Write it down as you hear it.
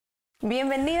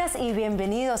Bienvenidas y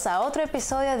bienvenidos a otro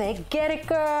episodio de Get It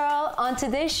Girl. On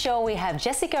today's show, we have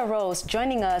Jessica Rose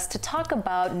joining us to talk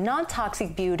about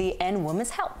non-toxic beauty and women's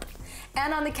health.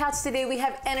 And on the couch today, we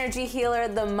have energy healer,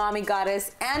 the mommy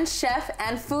goddess, and chef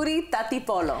and foodie, Tati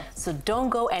Polo. So don't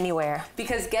go anywhere,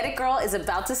 because Get It Girl is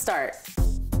about to start.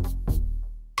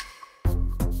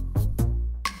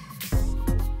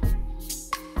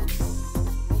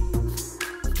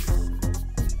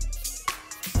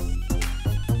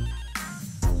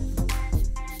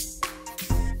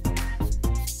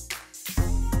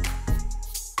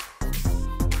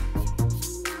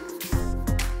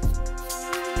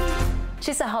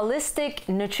 She's a holistic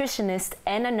nutritionist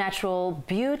and a natural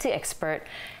beauty expert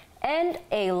and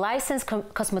a licensed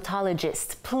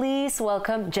cosmetologist. Please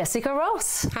welcome Jessica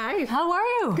Rose. Hi. How are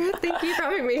you? Good, thank you for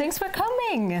having me. Thanks for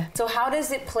coming. So how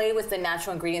does it play with the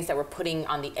natural ingredients that we're putting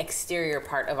on the exterior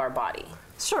part of our body?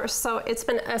 Sure, so it's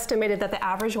been estimated that the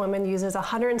average woman uses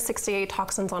 168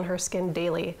 toxins on her skin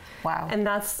daily. Wow. And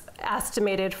that's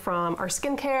estimated from our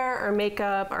skincare, our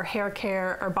makeup, our hair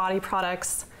care, our body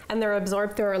products, and they're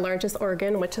absorbed through our largest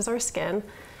organ, which is our skin,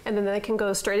 and then they can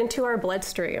go straight into our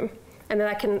bloodstream. And then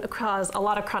that can cause a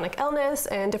lot of chronic illness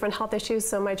and different health issues.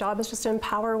 So my job is just to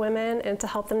empower women and to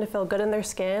help them to feel good in their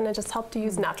skin and just help to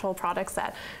use natural products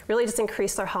that really just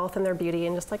increase their health and their beauty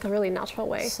in just like a really natural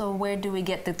way. So where do we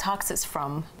get the toxins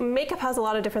from? Makeup has a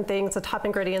lot of different things. The top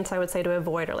ingredients I would say to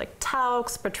avoid are like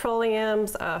talcs,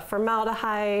 petroleums,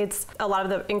 formaldehydes. A lot of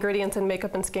the ingredients in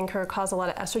makeup and skincare cause a lot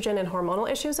of estrogen and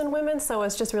hormonal issues in women. So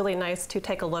it's just really nice to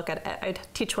take a look at it. I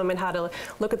teach women how to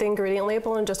look at the ingredient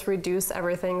label and just reduce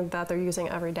everything that they're using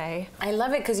every day. I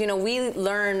love it because, you know, we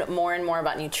learn more and more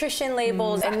about nutrition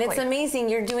labels, and it's amazing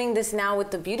you're doing this now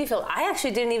with the beauty field. I actually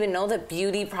didn't even know that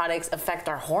beauty products affect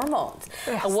our hormones.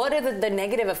 Yes. What are the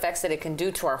negative effects that it can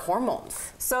do to our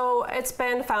hormones? So it's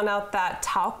been found out that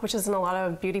talc, which is in a lot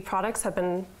of beauty products,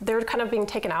 they're kind of being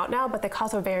taken out now, but they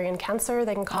cause ovarian cancer,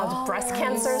 they can cause breast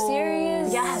cancer.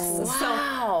 Serious? Yes.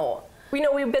 Wow.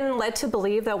 We've been led to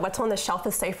believe that what's on the shelf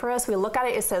is safe for us. We look at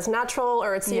it, it says natural,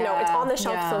 or it's, you know, it's on the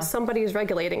shelf, so somebody's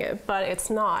regulating it, but it's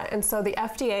not. And so the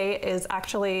FDA is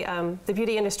actually, the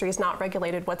beauty industry is not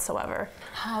regulated whatsoever.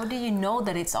 How do you know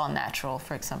that it's all natural,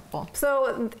 for example?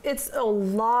 So it's a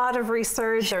lot of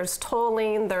research. There's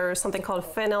toluene, there's something called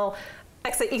phenyl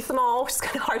ethanol, which is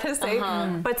kind of hard to say,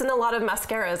 but it's in a lot of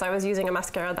mascaras. I was using a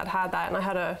mascara that had that, and I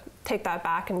had to take that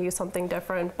back and use something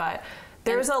different. But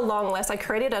there's a long list. I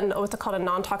created what's called a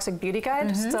non-toxic beauty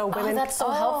guide. So women. That's so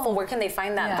helpful. Where can they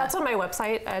find that? That's on my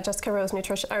website, Jessica Rose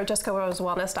Nutrition or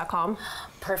JessicaRoseWellness.com.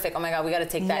 Perfect. Oh my God, we got to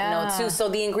take that note too. So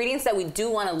the ingredients that we do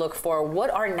want to look for,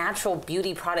 what are natural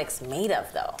beauty products made of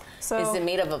though? So is it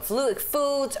made of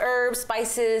foods, herbs,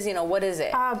 spices? You know, what is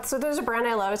it? So there's a brand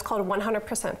I love. It's called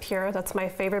 100% Pure. That's my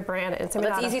favorite brand. It's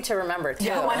that's easy to remember too.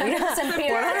 Yeah, 100%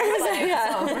 pure.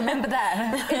 100%, so remember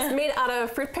that. It's made out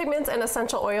of fruit pigments and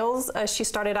essential oils. She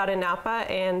started out in Napa,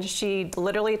 and she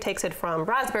literally takes it from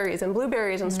raspberries and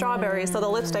blueberries and strawberries. So the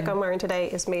lipstick I'm wearing today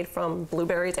is made from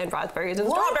blueberries and raspberries and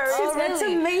strawberries. Oh, That's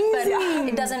amazing. But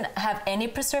it doesn't have any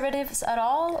preservatives at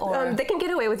all? Or? They can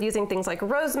get away with using things like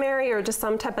rosemary or just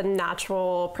some type of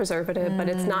natural preservative, but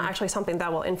it's not actually something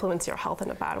that will influence your health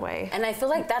in a bad way. And I feel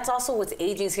like that's also with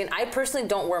aging skin. I personally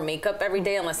don't wear makeup every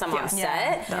day unless I'm on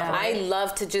set. I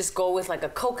love to just go with like a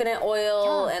coconut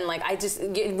oil, and like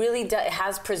it really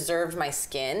has preserved my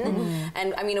skin.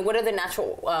 And I mean, what are the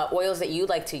natural oils that you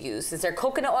like to use? Is there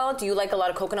coconut oil? Do you like a lot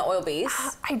of coconut oil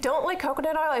base? I don't like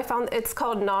coconut oil. I found it's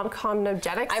called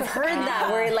non-comedogenic. I've heard that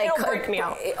where it like it'll break me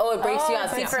out. It breaks you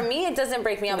out. See, for me, it doesn't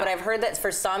break me out, but I've heard that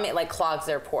for some, it like clogs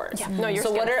their pores. Yeah. No, your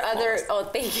so what are other? flawless. Oh,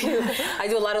 thank you. I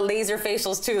do a lot of laser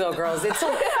facials too, though, girls. It's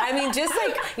so. I mean, just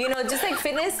like just like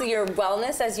fitness, your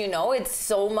wellness, as you know, it's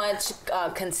so much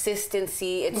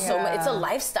consistency. It's so much. It's a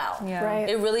lifestyle. Yeah. Right.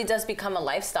 It really does become a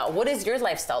lifestyle. What does your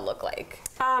lifestyle look like?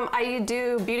 I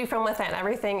do beauty from within.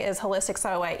 Everything is holistic,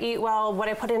 so I eat well. What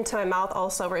I put into my mouth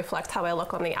also reflects how I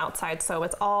look on the outside. So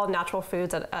it's all natural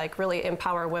foods that like really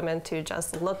empower women to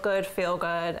just look good, feel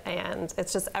good, and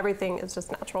it's just everything is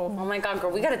just natural. Oh my God,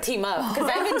 girl, we gotta team up because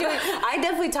I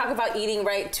definitely talk about eating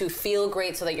right to feel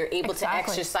great, so that you're able to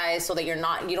exercise, so that you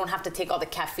don't have to take all the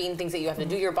caffeine things that you have to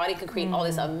do. Your body can create all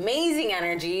this amazing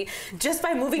energy just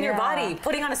by moving your body,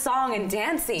 putting on a song and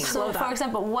dancing. So, for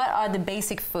example, what are the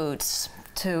basic foods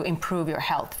to improve your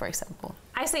health, for example?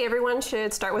 I say everyone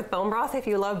should start with bone broth if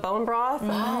you love bone broth. Oh,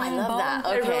 I love that.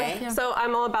 Okay. So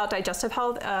I'm all about digestive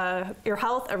health. Your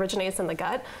health originates in the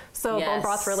gut. So bone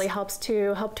broth really helps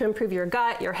to improve your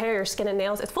gut, your hair, your skin and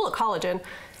nails. It's full of collagen.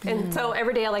 And so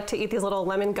every day I like to eat these little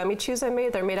lemon gummy chews I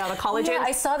made. They're made out of collagen. Yeah,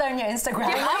 I saw that on your Instagram.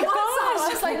 Yeah, I was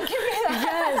just like, give me that.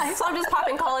 Yes. So I'm just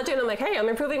popping collagen. I'm like, hey, I'm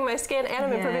improving my skin and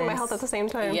I'm improving my health at the same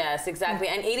time. Yes, exactly.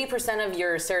 And 80% of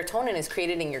your serotonin is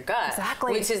created in your gut.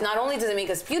 Exactly. Which is not only does it make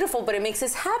us beautiful, but it makes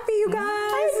us happy, you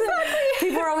guys. Exactly.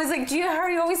 People are always like, Gia, how are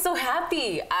you always so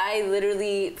happy? I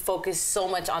literally focus so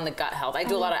much on the gut health. I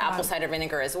do a lot of apple cider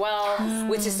vinegar as well,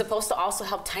 which is supposed to also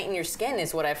help tighten your skin,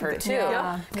 is what I've heard too.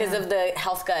 Because of the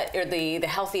health gut, or the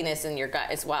healthiness in your gut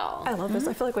as well. I love this.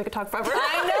 I feel like we could talk forever.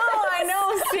 I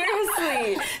know,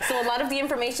 seriously. So a lot of the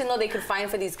information though they could find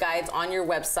for these guides on your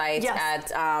website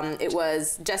at it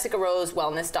was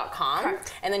jessicarosewellness.com.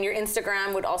 Correct. And then your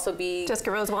Instagram would also be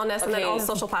Jessica Rose Wellness, and then all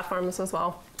social platforms as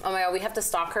well. Oh my God, we have to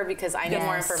stalk her because I need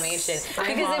more information.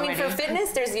 Because I mean, for fitness,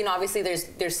 there's obviously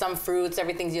there's some fruits,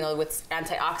 everything's with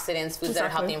antioxidants, foods that are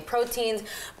healthy and proteins,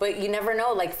 but you never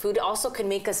know. Like food also can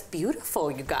make us beautiful,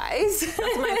 you guys.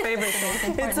 That's my favorite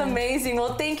thing. It's amazing.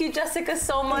 Well, thank you, Jessica,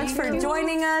 so much for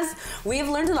joining us. We've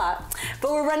learned a lot,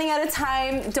 but we're running out of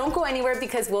time. Don't go anywhere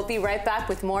because we'll be right back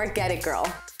with more Get It Girl.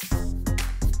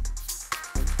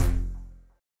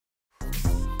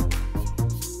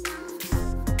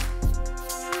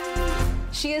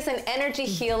 She is an energy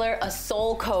healer, a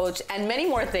soul coach, and many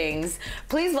more things.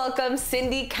 Please welcome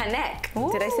Cindy Canek.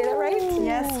 Did I say that right?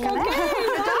 Yes, Canek.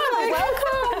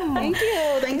 Welcome. Thank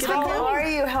you. Thanks for coming. How are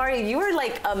you? How are you? You are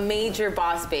like a major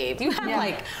boss babe. You have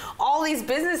like all these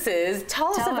businesses. Tell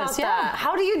us about that.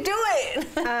 How do you do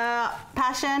it?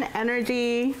 Passion,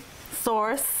 energy,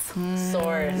 source.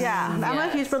 Source. Yeah, I'm a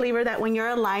huge believer that when you're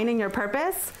aligned in your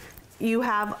purpose, you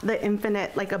have the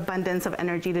infinite abundance of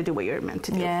energy to do what you're meant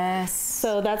to do. Yes.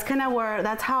 So that's kind of where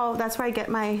that's where I get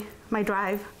my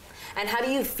drive. And how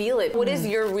do you feel it? What is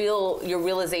your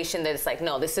realization that it's like,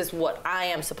 no, this is what I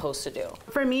am supposed to do?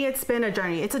 For me, it's been a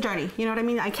journey. It's a journey. You know what I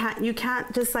mean? You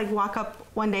can't just like walk up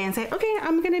one day and say, okay,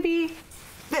 I'm gonna be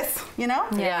this,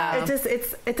 Yeah.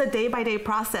 It's a day-by-day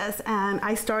process. And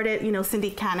I started,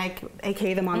 Cindy Canek,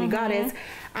 aka the Mommy Goddess,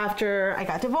 after I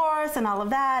got divorced and all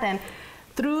of that. And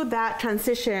through that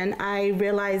transition, I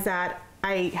realized that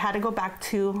I had to go back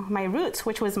to my roots,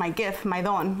 which was my gift, my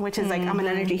don, which is like I'm an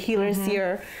energy healer,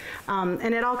 seer.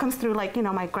 And it all comes through like,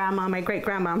 my grandma, my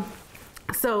great-grandma.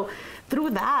 So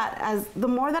through that, as the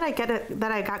more that I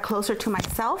got closer to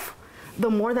myself, the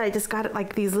more that I just got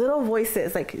like these little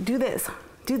voices, like do this,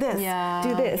 do this,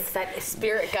 do this. It's that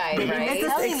spirit guide, right?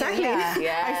 Exactly.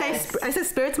 Yes. I said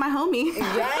spirit's my homie.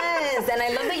 Yes, and I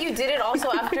love that you did it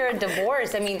also after a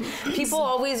divorce. I mean, people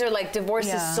always are like,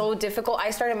 divorce is so difficult.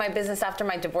 I started my business after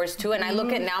my divorce too, and I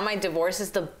look at now my divorce is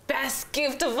the best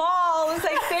gift of all. It's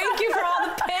like, thank you for all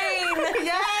the pain.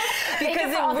 Yes.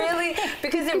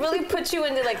 Because it really puts you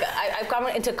into like, I've gone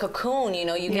into cocoon,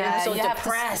 you get so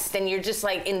depressed and you're just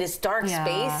like in this dark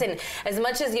space. And as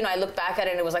much as, I look back at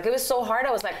it and it was like, it was so hard.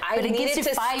 I was like, I needed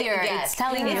to fire. It's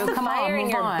telling you, the come fire on, in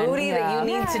your on. booty that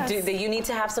you need to do, that you need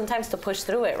to have sometimes to push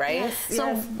through it, right?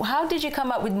 So how did you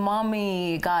come up with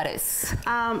Mommy Goddess?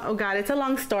 Oh God, it's a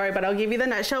long story, but I'll give you the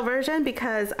nutshell version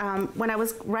because when I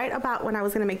was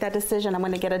going to make that decision, I'm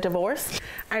going to get a divorce.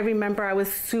 I remember I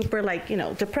was super like,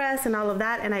 depressed and all of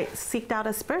that. And I seeked out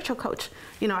a spiritual coach.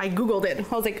 I Googled it.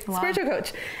 I was like, spiritual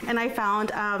coach. And I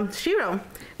found Shiro,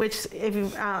 which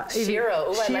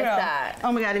Shiro, I like that.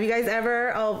 Oh my God, if you guys ever,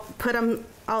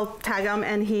 I'll tag him,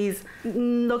 and he's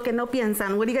lo que no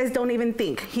piensan. What do you guys don't even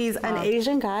think? He's an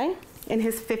Asian guy in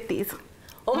his 50s.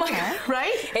 Oh my God.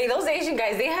 Right? Hey, those Asian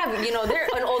guys, they have, they're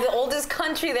the oldest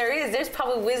country there is. There's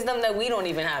probably wisdom that we don't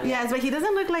even have yet. Yes, but he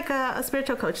doesn't look like a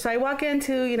spiritual coach. So I walk in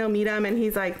to, meet him, and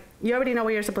he's like, you already know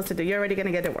what you're supposed to do. You're already going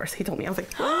to get divorced. He told me. I was like,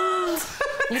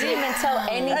 You didn't even tell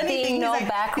anything, no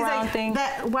background thing?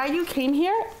 Why you came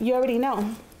here, you already know.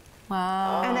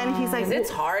 Wow. And then he's like, it's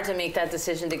hard to make that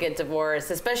decision to get divorced,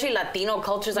 especially Latino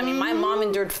cultures. I mean, my mom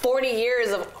endured 40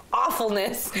 years of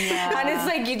awfulness. Yeah. And it's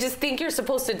like, you just think you're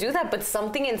supposed to do that, but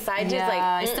something inside you is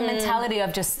like, it's the mentality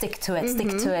of just stick to it,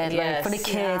 like for the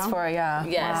kids,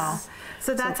 Yes. Wow.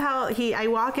 So that's how I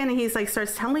walk in and he's like,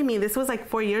 starts telling me, this was like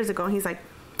 4 years ago. And he's like,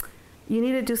 you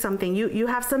need to do something. You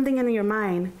have something in your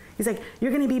mind. He's like,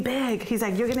 you're going to be big. He's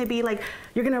like, you're going to be like,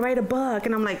 you're going to write a book.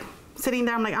 And I'm like, sitting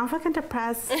there, I'm like, I'm fucking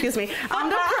depressed. Excuse me. I'm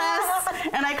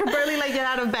depressed, and I could barely like get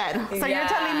out of bed. So you're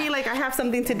telling me like I have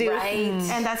something to do, right?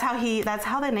 And that's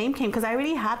how the name came, because I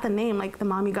already had the name, like the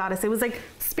Mommy Goddess. It was like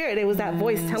spirit. It was that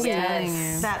voice telling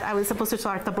me that I was supposed to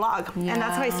start the blog, and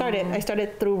that's how I started. I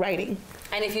started through writing.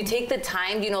 And if you take the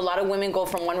time, you know, a lot of women go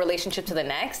from one relationship to the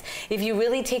next. If you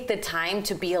really take the time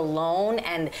to be alone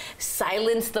and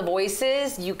silence the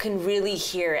voices, you can really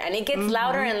hear it. And it gets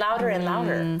louder and louder and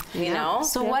louder, you know?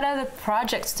 So what other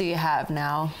projects do you have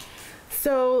now?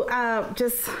 So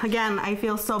just again, I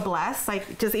feel so blessed,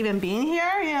 like just even being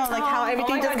here, you know, like how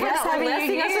everything just having you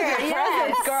here.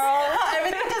 Yes, girl.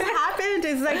 Everything just happened.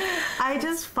 It's like I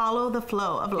just follow the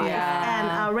flow of life.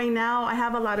 And right now, I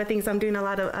have a lot of things. I'm doing a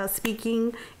lot of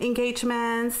speaking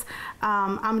engagements.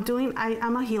 I'm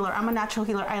a healer. I'm a natural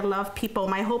healer. I love people.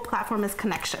 My whole platform is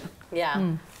connection.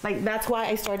 Like that's why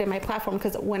I started my platform,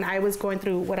 because when I was going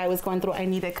through what I was going through, I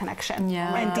needed connection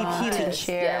and deep healing to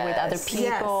share with other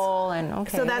people. And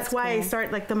so that's why I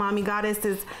start, like the Mommy Goddess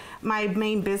is my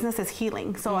main business is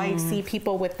healing. So I see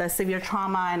people with the severe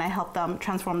trauma and I help them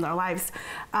transform their lives.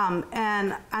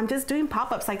 And I'm just doing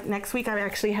pop-ups. Like next week I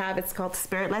actually have, it's called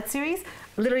Spirit Led Series.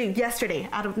 Literally yesterday,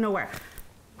 out of nowhere.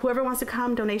 Whoever wants to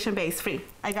come, donation based, free.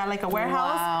 I got like a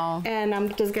warehouse and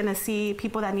I'm just gonna see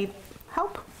people that need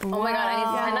help. Oh my God, I need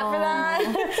to sign up for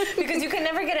that. Because you can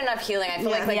never get enough healing. I feel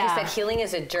like you said, healing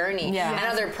is a journey. And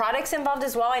are there products involved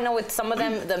as well? I know with some of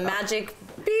them, the magic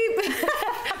beep.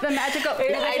 The magical,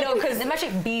 I know, because the magic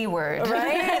B word.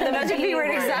 Right? The magic B word,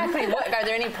 exactly. What, are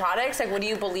there any products? Like, what do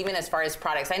you believe in as far as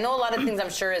products? I know a lot of things, I'm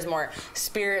sure, is more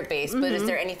spirit-based, but is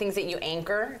there any things that you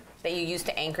anchor, that you use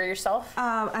to anchor yourself?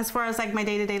 As far as like my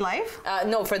day-to-day life?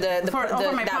 No, for my that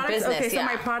products? Business. Okay, so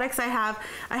my products, I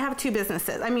have 2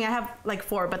 businesses. I mean, I have like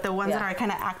 4, but the ones that are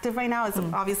kind of active right now is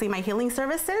obviously my healing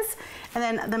services, and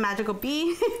then the magical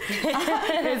bee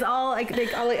is all like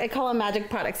I call them magic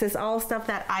products. It's all stuff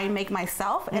that I make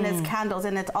myself, and it's candles,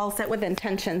 and it's all set with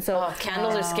intention. So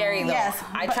candles are scary though. Yes,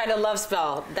 I tried a love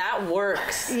spell. That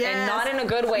works, and not in a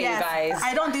good way, you guys.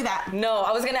 I don't do that. No,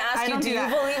 I was gonna ask you, do you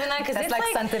believe in that? Because it's like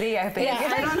Santeria. I think. Yeah,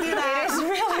 I don't do that. It is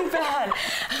really bad.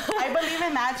 I believe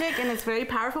in magic and it's very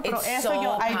powerful, but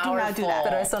I do not do that.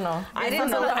 Pero eso no. I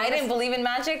didn't believe in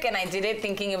magic, and I did it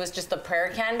thinking it was just a prayer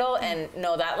candle, and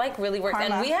no, that like really works.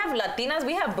 Karma. And we have Latinas,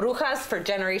 we have brujas for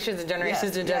generations and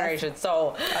generations and generations.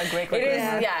 So it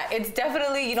is, it's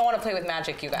definitely, you don't want to play with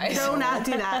magic, you guys. Do not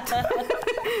do that.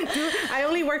 I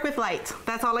only work with light.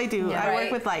 That's all I do. I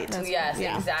work with light. Yes,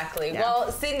 exactly. Yeah.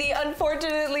 Well, Cindy,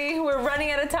 unfortunately, we're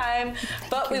running out of time,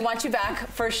 but we want you back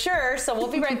for sure. So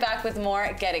we'll be right back with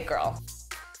more Get It Girl.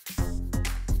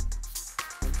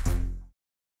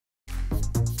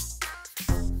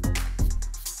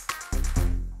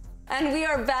 And we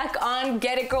are back on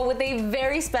Get It Girl with a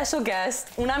very special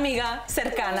guest, una amiga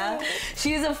cercana.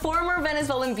 She is a former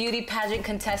Venezuelan beauty pageant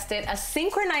contestant, a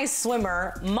synchronized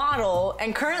swimmer, model,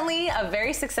 and currently a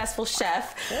very successful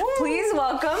chef. Please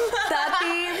welcome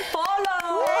Tati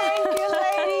Polo. Thank you,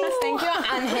 ladies. Thank you,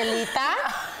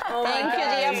 Angelita. Thank you,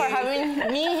 Dia, for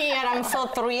having me here. I'm so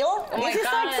thrilled. This is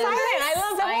so exciting. I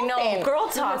love the whole thing. Girl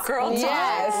talk, girl talk.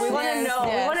 Yes. We want to know.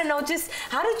 We want to know just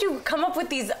how did you come up with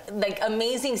these like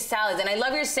amazing salads? And I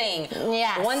love your saying.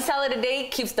 Yes. One salad a day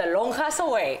keeps the lonjas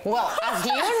away. Well, as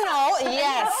you know,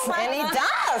 yes, and it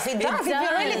does. It does. If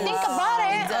you really think about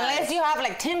it, unless you have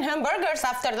like 10 hamburgers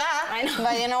after that. I know.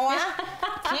 But you know what?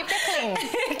 Keep it clean.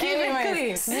 Keep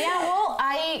it clean. Yeah. Well,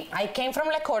 I came from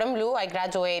Le Cordon Bleu. I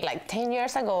graduated like 10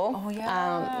 years ago. Oh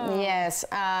yeah. Yes,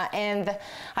 and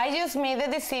I just made the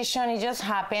decision. It just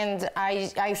happened.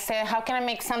 I said, how can I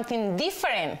make something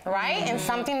different, right? And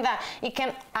something that it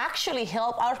can actually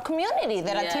help our community,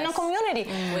 the Latino community.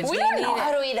 We don't know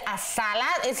how to eat a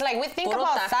salad. It's like we think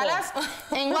about salads,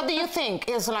 and what do you think?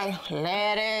 It's like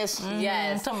lettuce,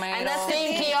 tomato, and that's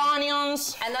stinky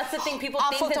onions. And that's the thing. People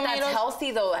think that that's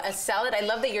healthy though. A salad. I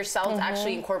love that your salads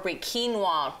actually incorporate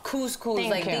quinoa, couscous,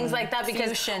 like things like that.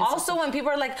 Because also when people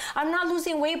are like, I'm not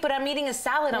losing weight, but I'm eating a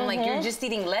salad. I'm like, you're just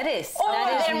eating lettuce.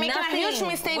 Oh, they're making a huge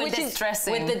mistake, which is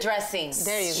dressing. With the dressing.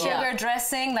 There you go. Sugar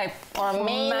dressing, like or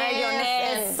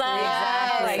mayonnaise.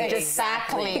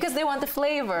 Exactly. Because they want the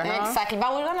flavor. No? Exactly.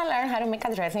 But we're gonna learn how to make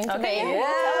a dressing today.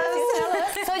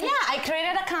 Yes. So yeah, I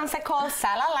created a concept called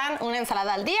Salaland, una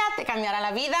ensalada al día te cambiará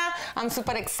la vida. I'm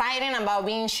super excited about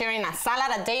sharing a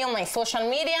salad a day on my social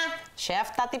media.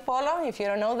 Chef Tati Polo, if you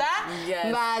don't know that.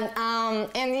 Yes. But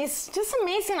and it's just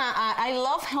amazing. I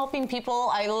love helping people.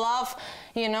 I love,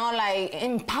 you know, like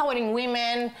empowering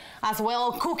women as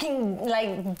well, cooking,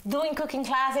 like doing cooking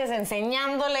classes,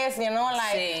 enseñándoles, you know,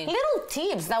 like little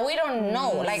tips that we don't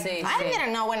know. Like I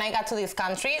didn't know when I got to this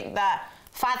country that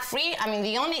fat-free, I mean,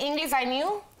 the only English I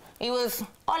knew it was,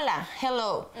 hola,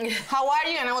 hello, how are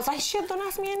you? And I was like, shit, don't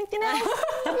ask me anything else.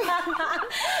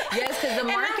 Yes, because the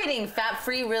marketing,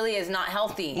 fat-free really is not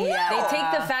healthy. Yeah. They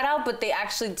take the fat out, but they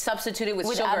actually substitute it with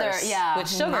sugars. With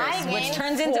sugars, which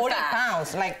turns into 40 fat.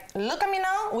 pounds. Like, look at me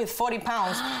now with 40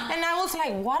 pounds. And I was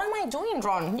like, what am I doing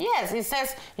wrong? Yes, it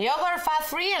says yogurt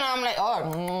fat-free, and I'm like, oh,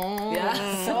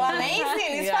 so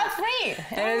amazing, it's fat-free.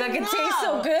 And like, it tastes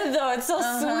so good, though. It's so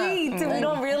sweet. And we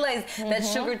don't realize that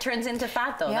sugar turns into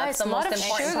fat, though. Yeah, That's it's the most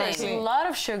important sugar. thing. It's a lot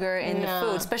of sugar in the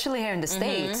food, especially here in the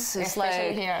States. It's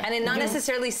Especially here. And it not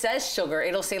necessarily says sugar.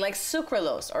 It'll say like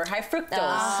sucralose or high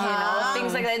fructose, you know,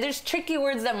 things like that. There's tricky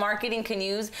words that marketing can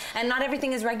use, and not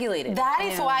everything is regulated. That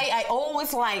is why I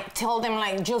always like tell them,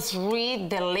 like, just read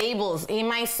the labels. It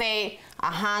might say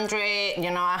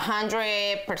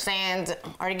 100%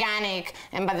 organic,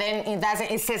 but then it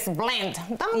doesn't. It says blend.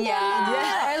 But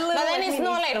then it's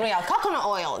not like real coconut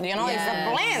oil. You know, it's a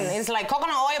blend. It's like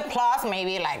coconut oil plus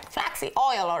maybe like flaxseed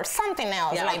oil or something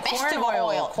else, like vegetable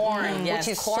oil, corn, which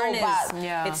is corn so bad.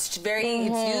 It's very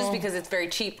it's used because it's very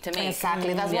cheap to make.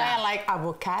 Exactly. That's why I like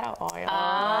avocado oil.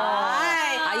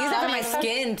 I use it for my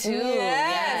skin too.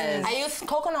 Yes. I use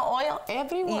coconut oil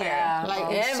everywhere.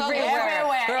 Like everywhere.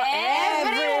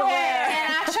 Everywhere.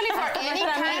 And actually for any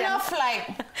kind of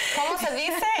like, ¿cómo se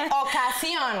dice?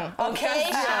 Ocasión.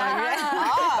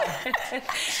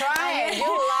 Try it. You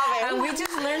love it. And we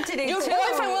just learned today Your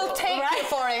boyfriend will take you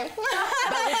for it.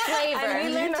 But the flavor. And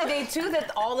we learned today too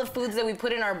that all the foods that we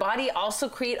put in our body also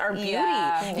create our beauty.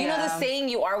 You know the saying,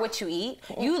 you are what you eat?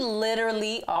 You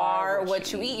literally are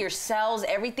what you eat. Your cells,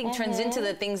 everything turns into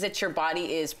the things that your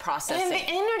body is processing. And the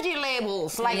energy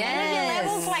levels. Like energy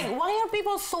levels, like why are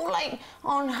people so like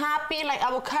unhappy? Like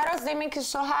avocados, they make you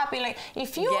so happy. Like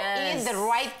if you eat the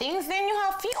right things, then you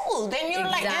have fuel. Then you're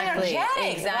like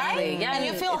energetic, right? Yeah, and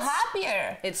you feel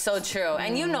happier. It's so true.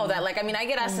 And you know that. Like, I mean, I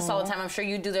get asked this all the time. I'm sure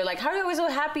you do. They're like, how are you always so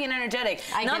happy and energetic?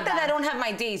 Not that I don't have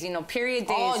my days, you know, period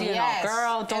days, you know,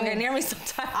 girl, don't get near me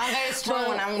sometimes. I'm very strong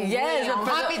when I'm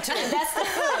happy too. That's the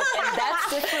food. And that's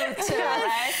the food too,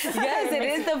 right? Yes, it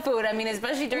is the food. I mean,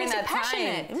 especially during that time.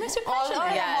 It makes you All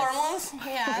passionate. the hormones.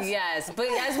 Yes. But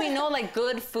as we know, like,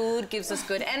 good food gives us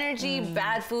good energy.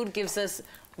 Bad food gives us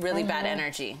really bad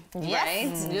energy, right?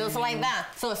 Just like that.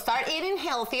 So start eating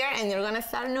healthier, and you're gonna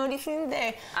start noticing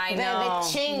the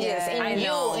changes in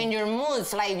you, in your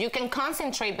moods. Like you can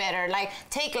concentrate better. Like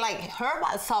take like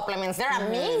herbal supplements. They're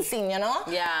amazing, you know.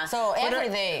 Yeah. So every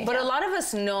day. But a lot of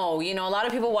us know, you know, a lot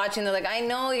of people watching, they're like, I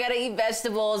know you gotta eat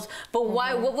vegetables, but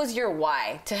why? What was your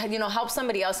why? To help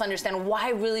somebody else understand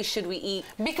why really should we eat?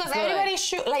 Because everybody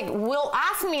should will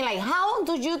ask me like, how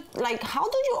do you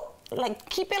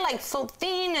keep it like so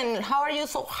thin, and how are you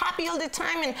so happy all the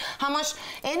time, and how much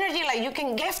energy like you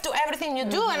can give to everything you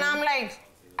do? And I'm like,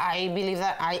 I believe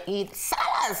that I eat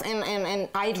salads, and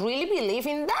I really believe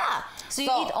in that. So you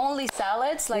eat only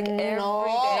salads like every day? No,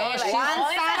 like one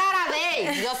salad a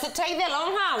day, just to take the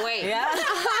long away.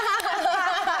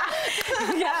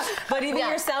 But even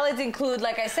your salads include,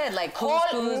 like I said, like whole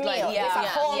foods, like it's a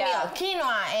whole meal,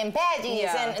 quinoa and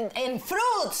veggies and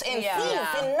fruits and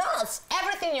seeds and nuts,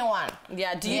 everything you want.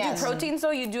 Yeah. Do you do proteins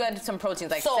though? You do add some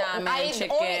proteins like salmon,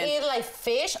 chicken. I only eat like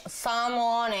fish,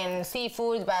 salmon, and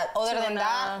seafood, but other than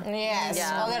that,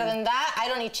 other than that, I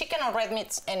don't eat chicken or red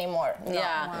meats anymore. No.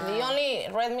 The only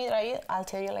red meat I eat, I'll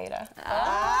tell you later.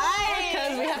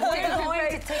 Because we're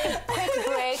going to take a quick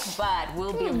break, but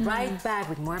we'll be right back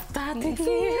with more Tati.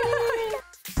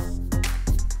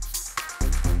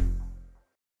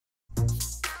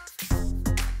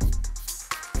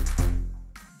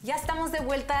 Ya estamos de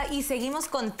vuelta y seguimos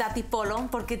con Tati Polo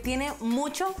porque tiene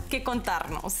mucho que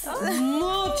contarnos.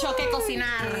 Mucho que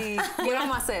cocinar. ¿Qué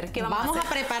vamos a hacer? Vamos a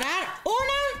preparar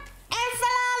una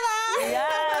ensalada.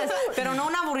 Yes. Pero no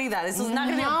una aburrida. This is not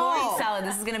going to be a boring salad.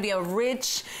 This is going to be a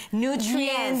rich,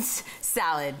 nutrient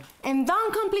salad. And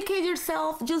don't complicate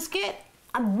yourself. Just get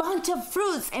a bunch of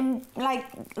fruits and like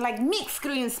mixed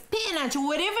greens, spinach,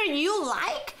 whatever you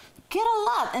like. Get a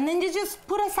lot, and then you just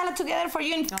put a salad together for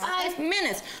you in 5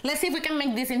 minutes. Let's see if we can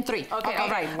make this in 3. Okay, all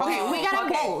right. Okay, we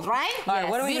got a bowl, right? All right,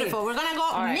 what do we Beautiful. need? We're gonna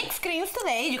go mixed greens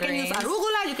today. You can use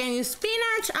arugula, you can use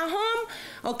spinach at home.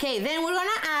 Okay, then we're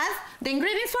gonna add the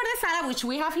ingredients for the salad, which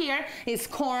we have here is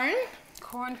corn.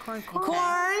 Corn,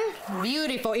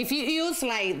 beautiful. If you use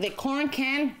like the corn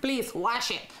can, please wash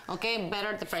it. Okay,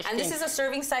 better the fresh. And this is a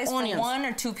serving size for 1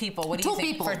 or 2 people. What do you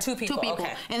think? For 2 people.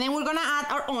 Okay. And then we're gonna add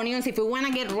our onions. If we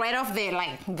wanna get rid of the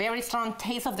very strong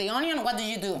taste of the onion, what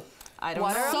do? I don't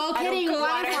know. Soak it in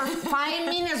water for 5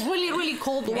 minutes, really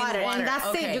cold water, and that's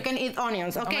okay. it. You can eat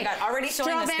onions. Okay. Oh my God, already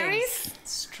showing us strawberries. things.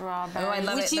 Strawberries. Oh, I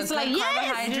love Which it. is The like, good yes,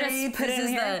 carbohydrates. put This it in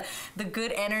is here. the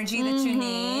good energy that you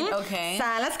need. Okay.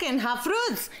 Salads can have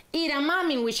fruits.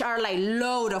 Edamame, which are like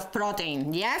load of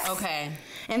protein. Yes. Okay.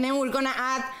 And then we're gonna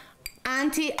add how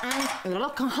do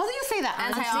you say that?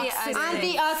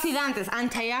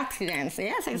 Antioxidants.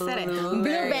 Yes, I said it.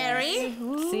 Blueberry.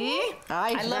 See?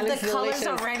 I love the colors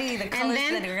already. The colors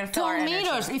that you're gonna fill our energy.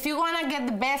 Tomatoes. If you wanna get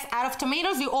the best out of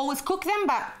tomatoes, you always cook them,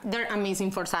 but they're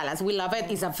amazing for salads. We love it.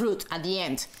 It's a fruit at the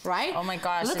end, right? Oh my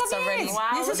gosh, Look it's at already. this. Wow,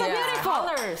 This is so beautiful.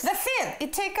 Colors. That's it.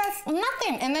 It takes us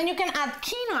nothing. And then you can add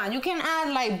quinoa. You can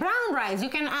add like brown rice. You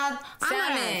can add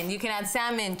Salmon. amaranth. You can add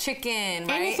salmon, chicken,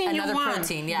 right? Anything Another you want.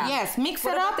 protein. Yeah. Yes. Mix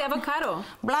What it about up. the avocado?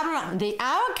 Blah, blah, blah. The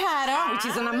avocado, which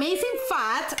is an amazing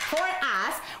fat for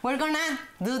us, we're gonna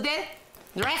do the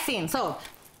dressing. So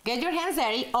get your hands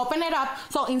dirty, open it up.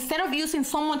 So instead of using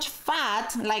so much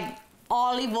fat, like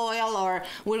olive oil, or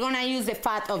we're gonna use the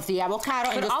fat of the avocado.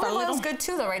 But and just olive a oil little. is good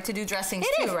too, though, right? To do dressings It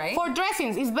too, is right? for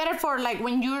dressings. It's better for like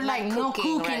when you're like no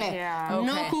cooking right? it. Yeah.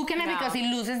 No Okay. cooking it Yeah. because it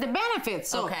loses the benefits.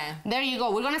 So Okay. there you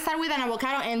go. We're gonna start with an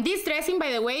avocado, and this dressing,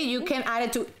 by the way, you can add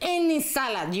it to any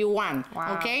salad you want.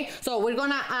 Wow. Okay. So we're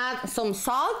gonna add some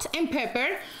salt and pepper.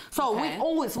 So Okay. we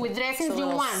always with dressings you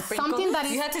want something that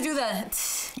is. You have to do the.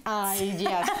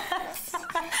 Yes.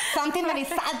 Something that is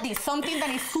salty, something that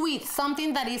is sweet,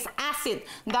 something that is acid.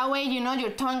 That way, you know,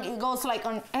 your tongue it goes like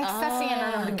on ecstasy and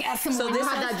on orgasm. So when this you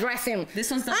have one's- that dressing.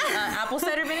 This one's the apple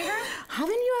cider vinegar.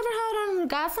 Haven't you ever had an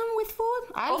orgasm with food?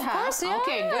 I Of have. course, yeah.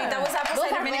 Okay, good. Wait, that was apple Those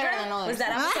cider are better vinegar? than others. Was that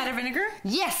apple Huh? cider vinegar?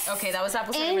 Yes. Okay, that was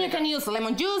apple cider And vinegar. you can use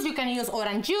lemon juice. You can use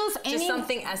orange juice. Just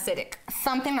something acidic.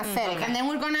 Something acidic. okay. And then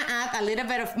we're gonna add a little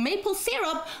bit of maple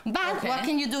syrup. But Okay. what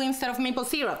can you do instead of maple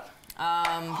syrup?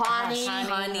 Honey.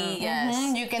 Honey,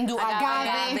 yes. You can do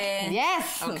agave. Agave.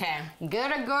 Yes. Okay. Get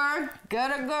a girl.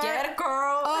 Get a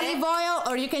girl. Olive oil,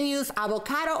 or you can use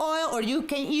avocado oil, or you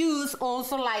can use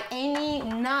also like any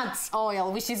nuts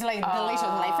oil, which is like delicious,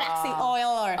 like flaxseed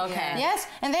oil, or Okay. yes.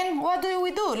 And then what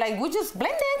do? Like we just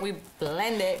blend it, We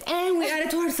blend it. and we add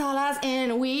it to our salads,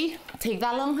 and we take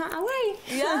that lonja away.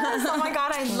 Yes. Oh my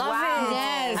God, I love Wow. it.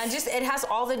 Yes. And just it has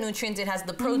all the nutrients. It has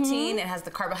the protein. It has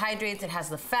the carbohydrates. It has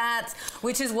the fats,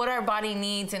 which is what our body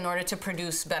needs in order to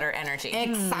produce better energy.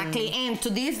 Exactly. And to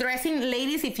this dressing,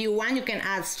 ladies, if you want, you can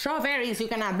add strawberries, you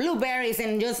can add blueberries,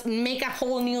 and just make a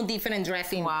whole new different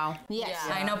dressing. Wow. Yes.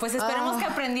 Yeah. Ay, no, pues esperemos que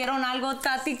aprendieron algo,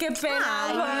 Tati. Qué pena.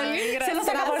 Ay, Se nos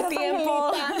acabó el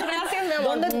tiempo. Gracias, mi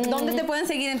amor. ¿Dónde te pueden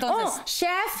seguir entonces? Oh,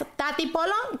 Chef Tati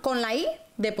Polo con la I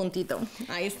de puntito.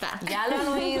 Ahí está. Ya lo han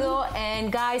oído.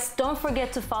 And guys, don't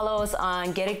forget to follow us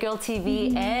on Get It Girl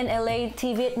TV and LA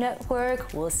TV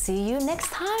Network. We'll see you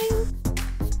next time.